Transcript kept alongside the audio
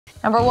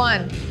Number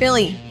 1,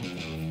 Billy.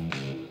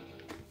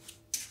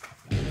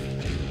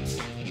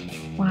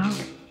 Wow.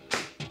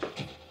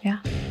 Yeah.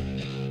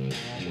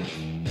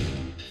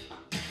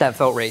 That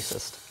felt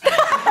racist.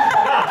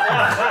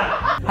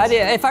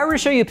 If I were to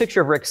show you a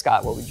picture of Rick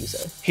Scott, what would you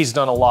say? He's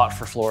done a lot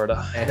for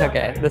Florida.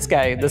 Okay, this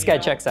guy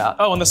checks out.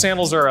 Oh, and the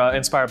sandals are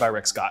inspired by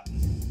Rick Scott.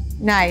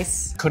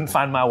 Nice. Couldn't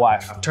find my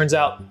wife. Turns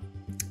out,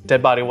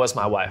 dead body was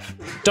my wife.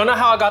 Don't know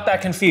how I got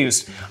that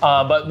confused,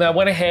 but I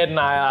went ahead and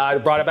I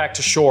brought it back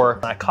to shore.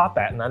 I caught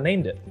that and I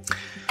named it.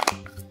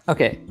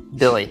 Okay,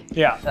 Billy.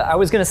 Yeah. I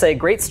was gonna say,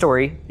 great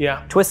story.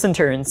 Yeah. Twists and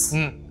turns.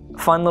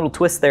 Fun little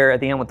twist there at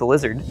the end with the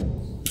lizard.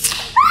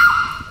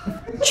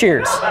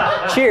 Cheers.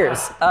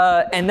 Cheers.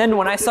 And then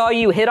when I saw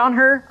you hit on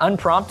her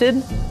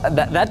unprompted,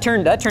 that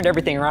turned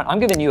everything around. I'm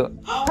giving you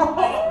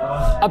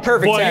a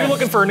perfect 10. Boy, you're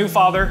looking for a new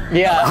father.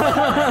 Yeah.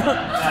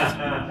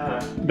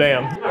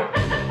 Damn.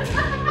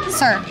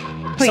 Sir,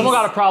 please. Someone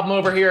got a problem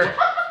over here.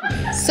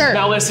 Sir.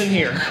 Now listen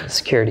here.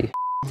 Security.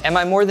 Am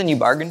I more than you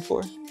bargained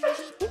for?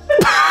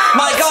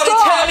 My God,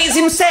 it's Hermes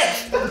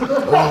himself!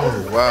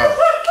 Oh, wow.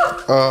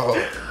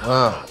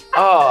 Oh,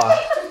 wow.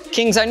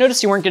 Kings, I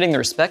noticed you weren't getting the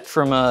respect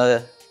from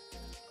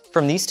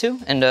these two,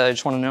 and I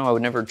just want to know I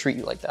would never treat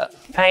you like that.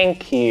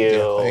 Thank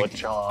you, Yeah,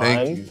 John.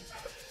 Thank you.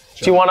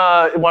 Do you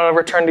wanna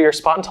return to your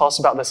spot and tell us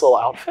about this little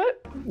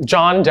outfit?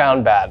 John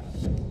Down Bad.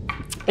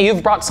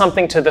 You've brought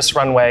something to this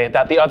runway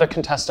that the other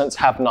contestants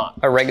have not.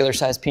 A regular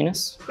sized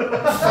penis?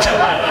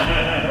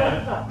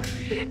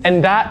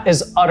 And that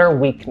is utter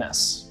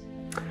weakness.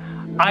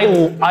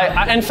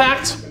 In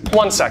fact,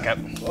 1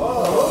 second.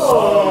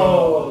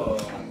 Oh.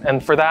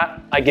 And for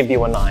that, I give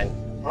you a 9.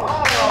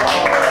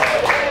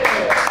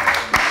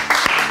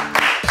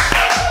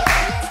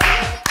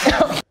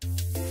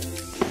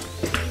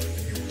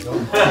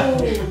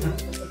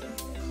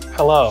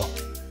 Hello.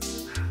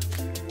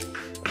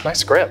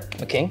 Nice grip.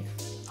 A king?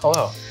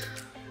 Hello.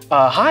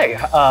 Hi.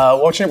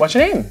 What's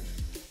your name?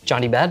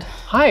 John D. Bad?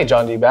 Hi,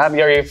 John D. Bad.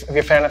 Are you a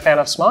fan of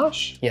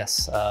Smosh?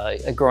 Yes.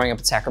 Growing up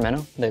in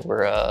Sacramento, they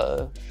were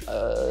a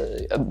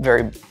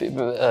very big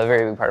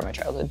part of my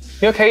childhood.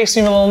 You okay? You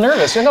seem a little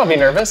nervous. Don't be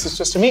nervous. It's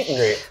just a meet and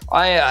greet.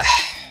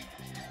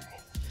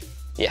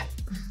 Yeah.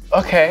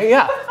 Okay.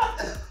 Yeah.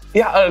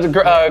 Yeah.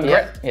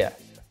 Yeah.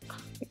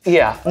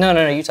 Yeah.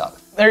 No, you talk.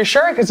 Are you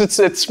sure? Because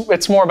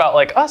it's more about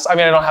like us. I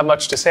mean, I don't have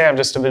much to say. I'm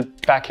just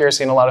back here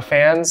seeing a lot of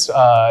fans.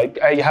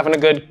 Are you having a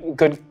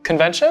good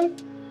convention?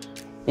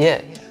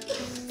 Yeah.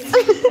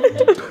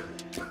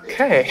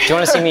 Okay. Do you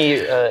want to see me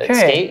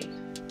skate?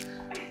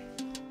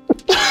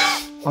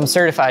 I'm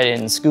certified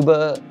in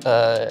scuba,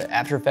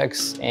 After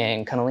Effects,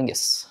 and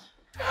cunnilingus.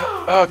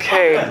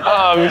 Okay.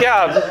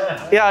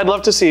 Yeah. I'd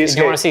love to see you skate.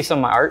 Do you want to see some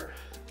of my art?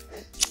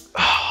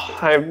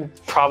 I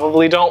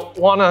probably don't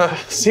want to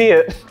see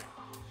it.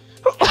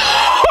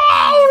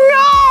 Oh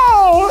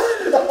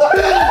no!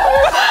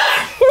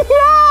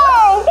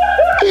 No!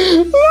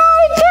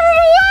 Turn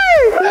away!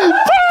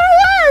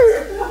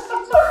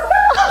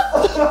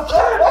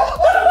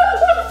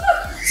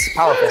 It's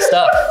powerful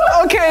stuff.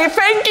 Okay,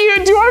 thank you.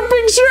 Do you want a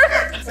picture?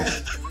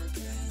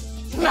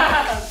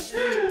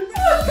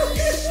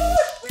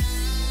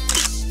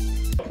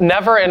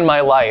 Never in my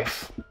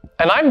life,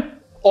 and I'm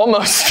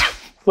almost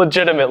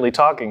legitimately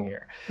talking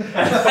here.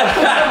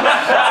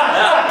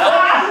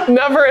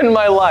 Never in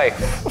my life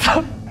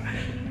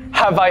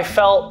have I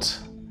felt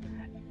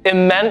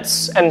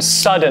immense and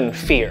sudden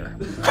fear.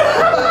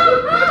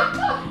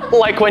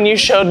 Like when you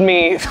showed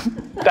me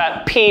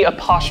that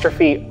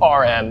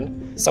P''RN.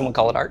 Someone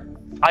call it art.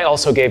 I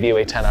also gave you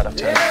a 10 out of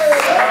 10.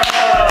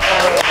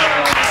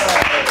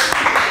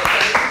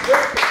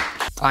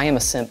 I am a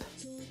simp.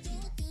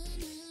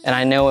 And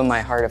I know in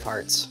my heart of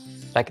hearts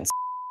that I can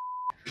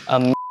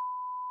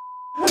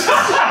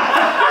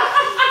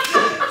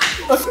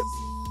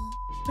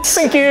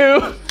Thank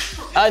you.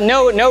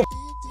 No.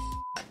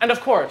 And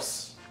of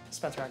course,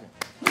 Spencer Agnew.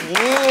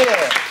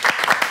 Yeah.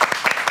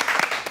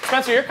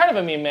 Spencer, you're kind of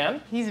a meme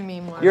man. He's a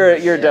meme lord.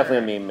 You're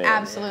definitely a meme man.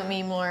 Absolute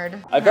meme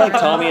lord. I feel like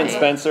Tommy and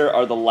Spencer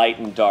are the light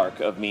and dark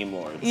of meme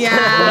lords. Yeah.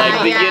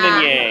 Like the yin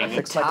and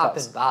yang. top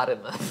and bottom.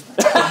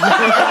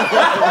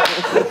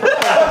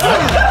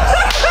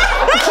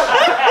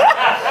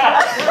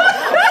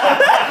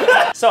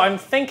 So I'm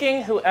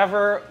thinking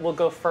whoever will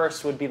go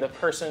first would be the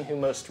person who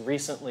most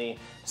recently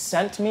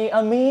sent me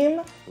a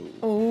meme.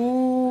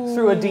 Ooh.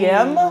 Through a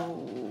DM.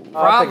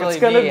 Probably it's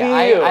gonna me. be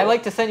you. I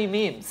like to send you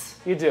memes.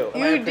 You do.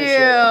 And I You appreciate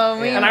do. it.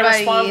 Meme And I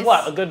respond buddies.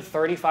 what? A good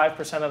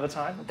 35% of the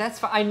time. That's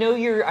fine. I know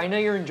you're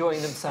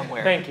enjoying them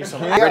somewhere. Thank you so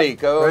much. Ready,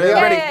 go.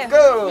 Ready,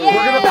 go. We're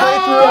gonna play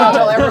through it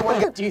until everyone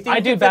gets. Do you think I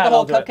you do can fit bad, the whole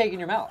I'll do it. cupcake in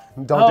your mouth?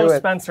 Don't do it.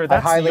 Spencer, I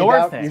that's highly your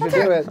doubt thing. you should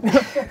do it.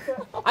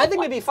 I think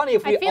it'd be funny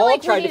if we feel all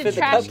like we tried to need fit a the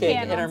trash cupcake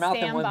can in our on mouth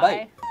in one standby.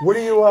 bite. What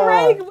do you,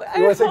 Greg, you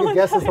want to take a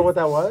guess as to what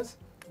that was?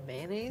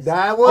 Mayonnaise?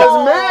 That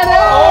was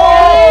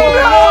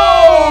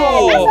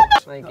mayonnaise!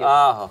 Thank you.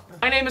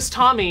 My name is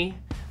Tommy.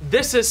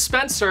 This is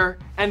Spencer,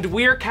 and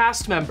we're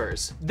cast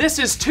members. This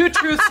is Two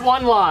Truths,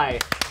 One Lie.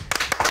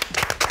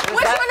 Wait,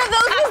 Which one of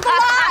those was the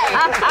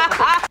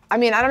lie? I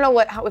mean, I don't know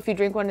if you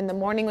drink one in the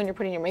morning when you're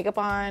putting your makeup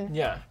on.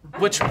 Yeah.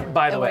 Which,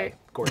 by the way,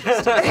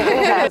 gorgeous.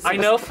 I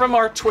know from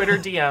our Twitter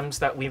DMs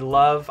that we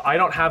love, I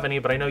don't have any,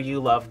 but I know you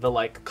love the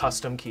like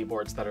custom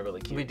keyboards that are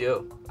really cute. We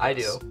do. I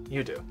do.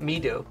 You do. Me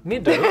do. Me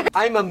do.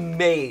 I'm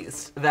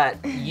amazed that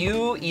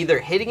you either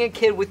hitting a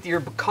kid with your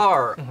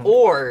car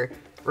or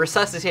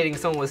resuscitating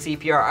someone with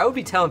CPR. I would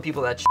be telling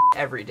people that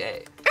every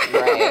day.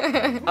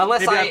 Right.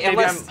 Maybe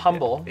I'm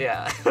humble.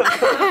 Yeah.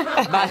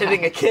 Not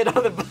hitting a kid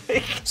on the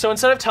bike. So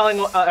instead of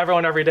telling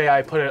everyone every day,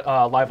 I put it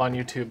live on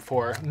YouTube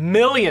for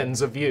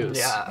millions of views.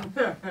 Yeah.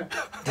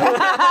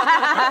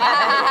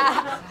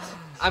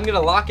 I'm gonna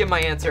lock in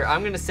my answer.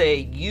 I'm gonna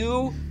say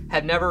you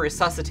have never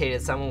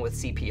resuscitated someone with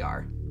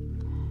CPR.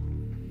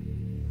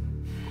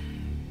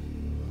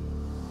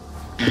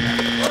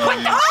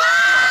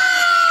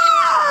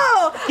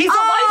 He's a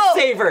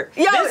lifesaver.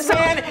 Yo, this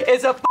man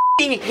is a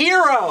f***ing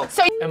hero.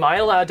 So Am I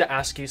allowed to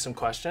ask you some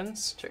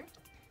questions? Sure.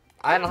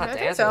 I don't have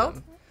to answer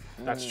them.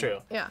 That's true.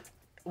 yeah.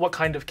 What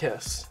kind of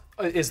kiss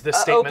is this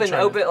statement?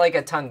 Open like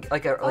a tongue,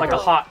 like a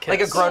hot kiss.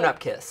 like a grown-up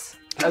kiss.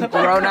 A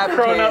grown-up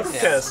Grown-up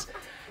kiss. kiss.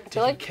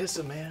 Did you kiss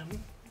a man?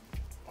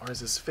 Or is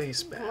his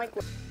face bad?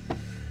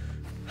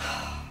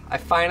 I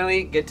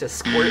finally get to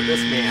squirt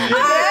this man.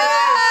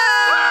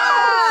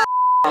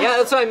 Yeah,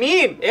 that's what I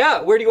mean.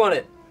 Yeah, where do you want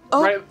it?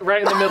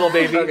 Right in the middle,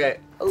 baby. Okay.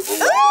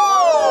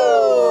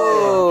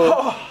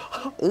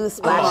 Ooh,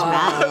 splash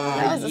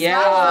mat.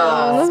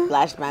 Yeah.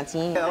 Splash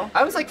matine.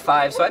 I was like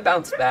 5, so I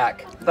bounced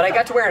back. But I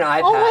got to wear an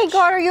eye patch. Oh my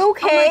God, are you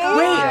okay?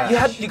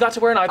 Wait, you got to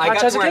wear an eye patch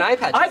got as to a wear kid? an eye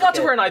patch I as a got to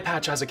kid. wear an eye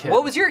patch as a kid.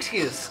 What was your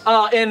excuse?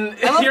 In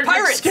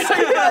pirates.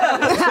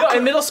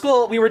 In middle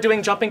school, we were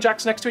doing jumping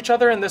jacks next to each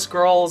other, and this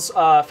girl's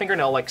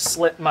fingernail like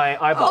slit my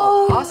eyeball.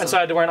 Oh, awesome. And so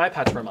I had to wear an eye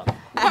patch for a month.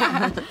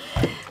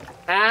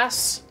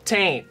 Ass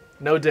taint,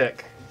 no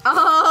dick.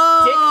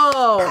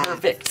 Oh.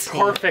 Perfect.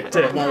 Perfect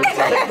dick. A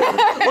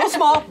little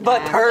small,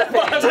 but perfect.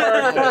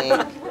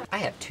 I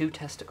have 2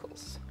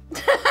 testicles.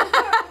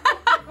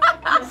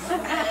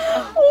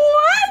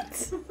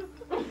 What?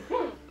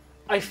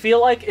 I feel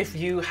like if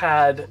you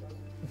had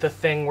the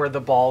thing where the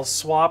balls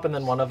swap and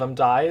then one of them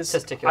dies,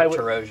 Testicular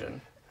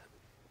corrosion.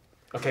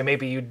 Okay,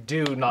 maybe you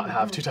do not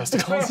have 2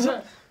 testicles.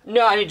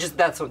 No, I mean just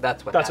that's what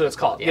it's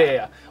called.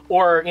 Yeah.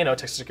 Or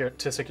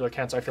testicular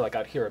cancer. I feel like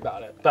I'd hear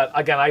about it. But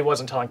again, I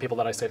wasn't telling people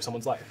that I saved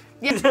someone's life.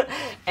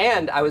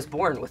 And I was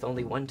born with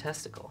only 1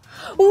 testicle.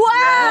 Wow.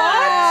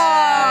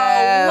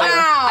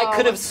 Wow. I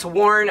could have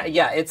sworn.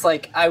 Yeah, it's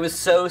like I was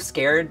so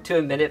scared to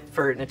admit it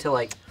until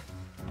like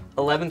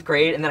 11th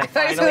grade, and then I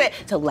finally.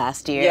 Till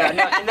last year. Yeah,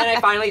 no, and then I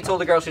finally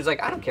told the girl. She was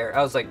like, "I don't care."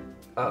 I was like,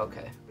 "Oh,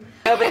 okay."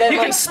 No, but then You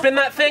can spin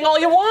that thing all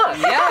you want.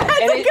 Yeah,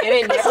 and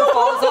it never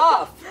falls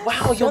off.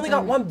 Wow, you only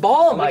got 1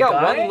 ball, my I got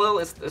guy. one little.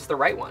 It's the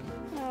right one.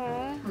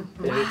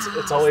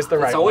 It's always the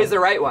right one. It's always the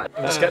right one.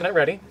 I'm just getting it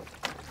ready.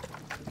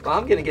 Well,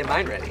 I'm gonna get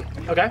mine ready.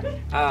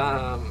 Okay.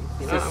 I'm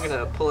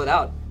gonna pull it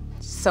out.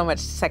 So much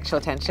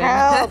sexual tension. So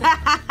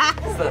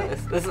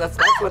that's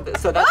what the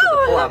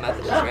pull-out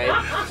method is, right?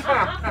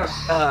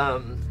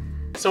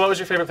 So what was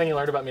your favorite thing you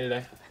learned about me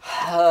today?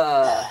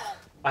 I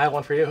have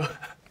one for you.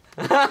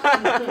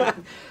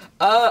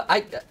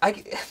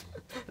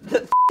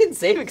 The f***ing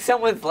saving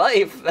someone's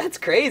life, that's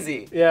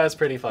crazy. Yeah, it's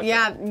pretty fucked up.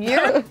 Yeah,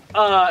 you're.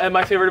 And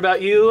my favorite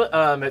about you,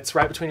 it's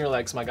right between your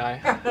legs, my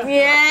guy.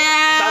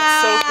 Yeah.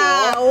 That's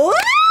so cool.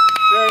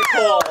 Very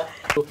cool.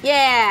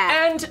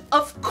 Yeah. And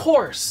of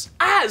course,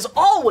 as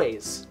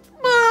always,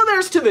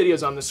 there's 2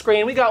 videos on the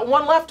screen. We got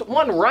one left,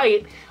 one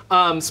right.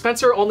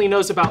 Spencer only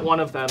knows about one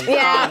of them.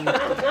 Yeah. And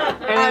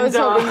I was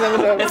hoping that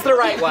would It's the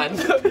right one.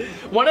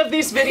 one of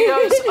these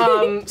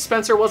videos,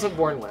 Spencer wasn't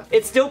born with.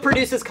 It still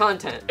produces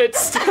content.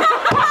 It's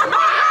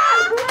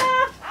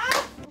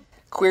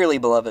Queerly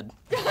beloved.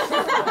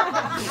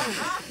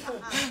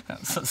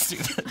 That's so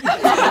stupid.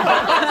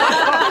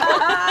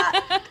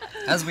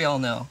 As we all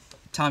know,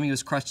 Tommy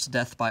was crushed to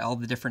death by all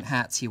the different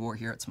hats he wore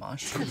here at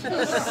Smosh.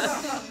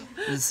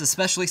 This is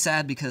especially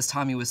sad because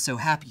Tommy was so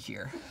happy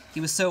here. He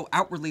was so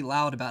outwardly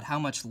loud about how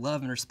much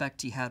love and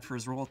respect he had for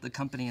his role at the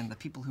company and the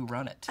people who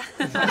run it.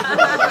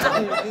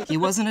 He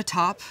wasn't a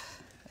top,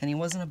 and he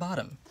wasn't a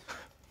bottom.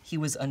 He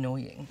was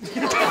annoying.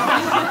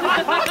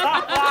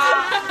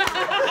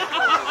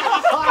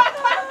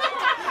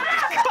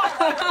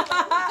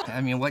 I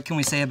mean, what can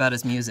we say about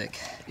his music?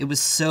 It was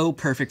so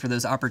perfect for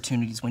those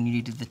opportunities when you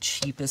needed the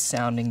cheapest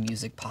sounding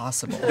music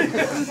possible.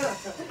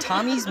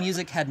 Tommy's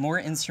music had more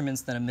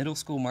instruments than a middle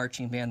school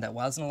marching band that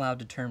wasn't allowed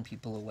to turn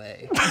people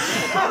away.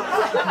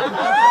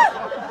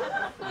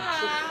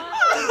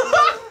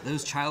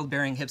 Those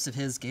childbearing hips of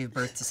his gave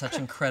birth to such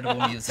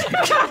incredible music.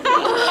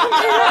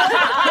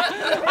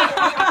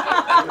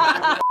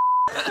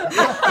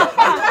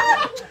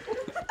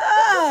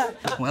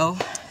 Well,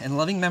 in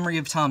loving memory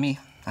of Tommy,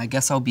 I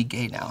guess I'll be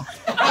gay now.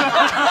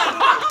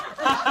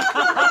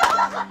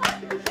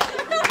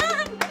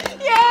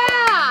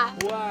 Yeah.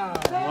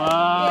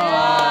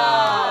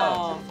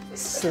 wow.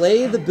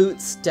 Slay the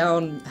boots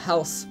down,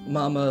 house,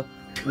 mama,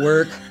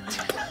 work.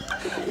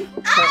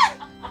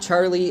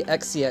 Charlie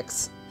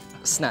XCX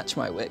snatch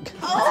my wig.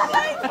 Oh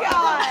my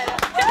god!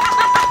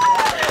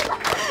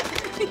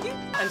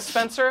 And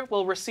Spencer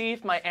will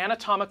receive my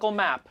anatomical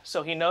map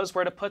so he knows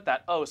where to put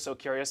that oh so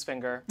curious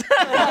finger.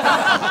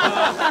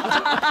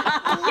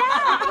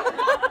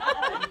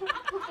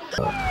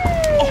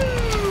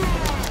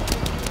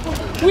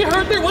 We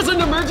heard there was an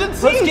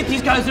emergency. Let's get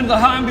these guys into the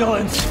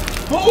ambulance.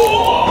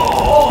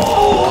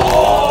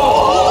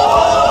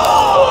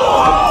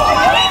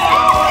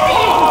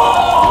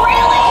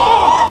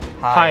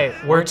 Hi,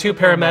 we're two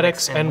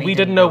paramedics and we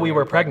didn't know we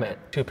were pregnant.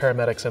 Two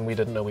paramedics and we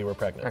didn't know we were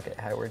pregnant. Okay,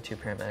 hi, we're two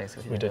paramedics.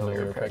 We didn't know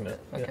we were pregnant.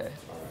 Okay.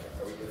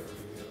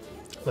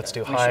 Let's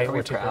do hi, Are we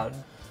we're two proud?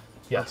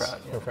 Yes, We're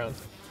proud, yeah. we're proud.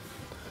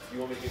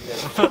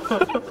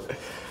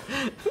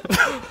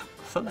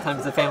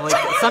 Sometimes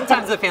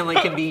the family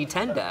can be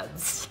 10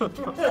 dads.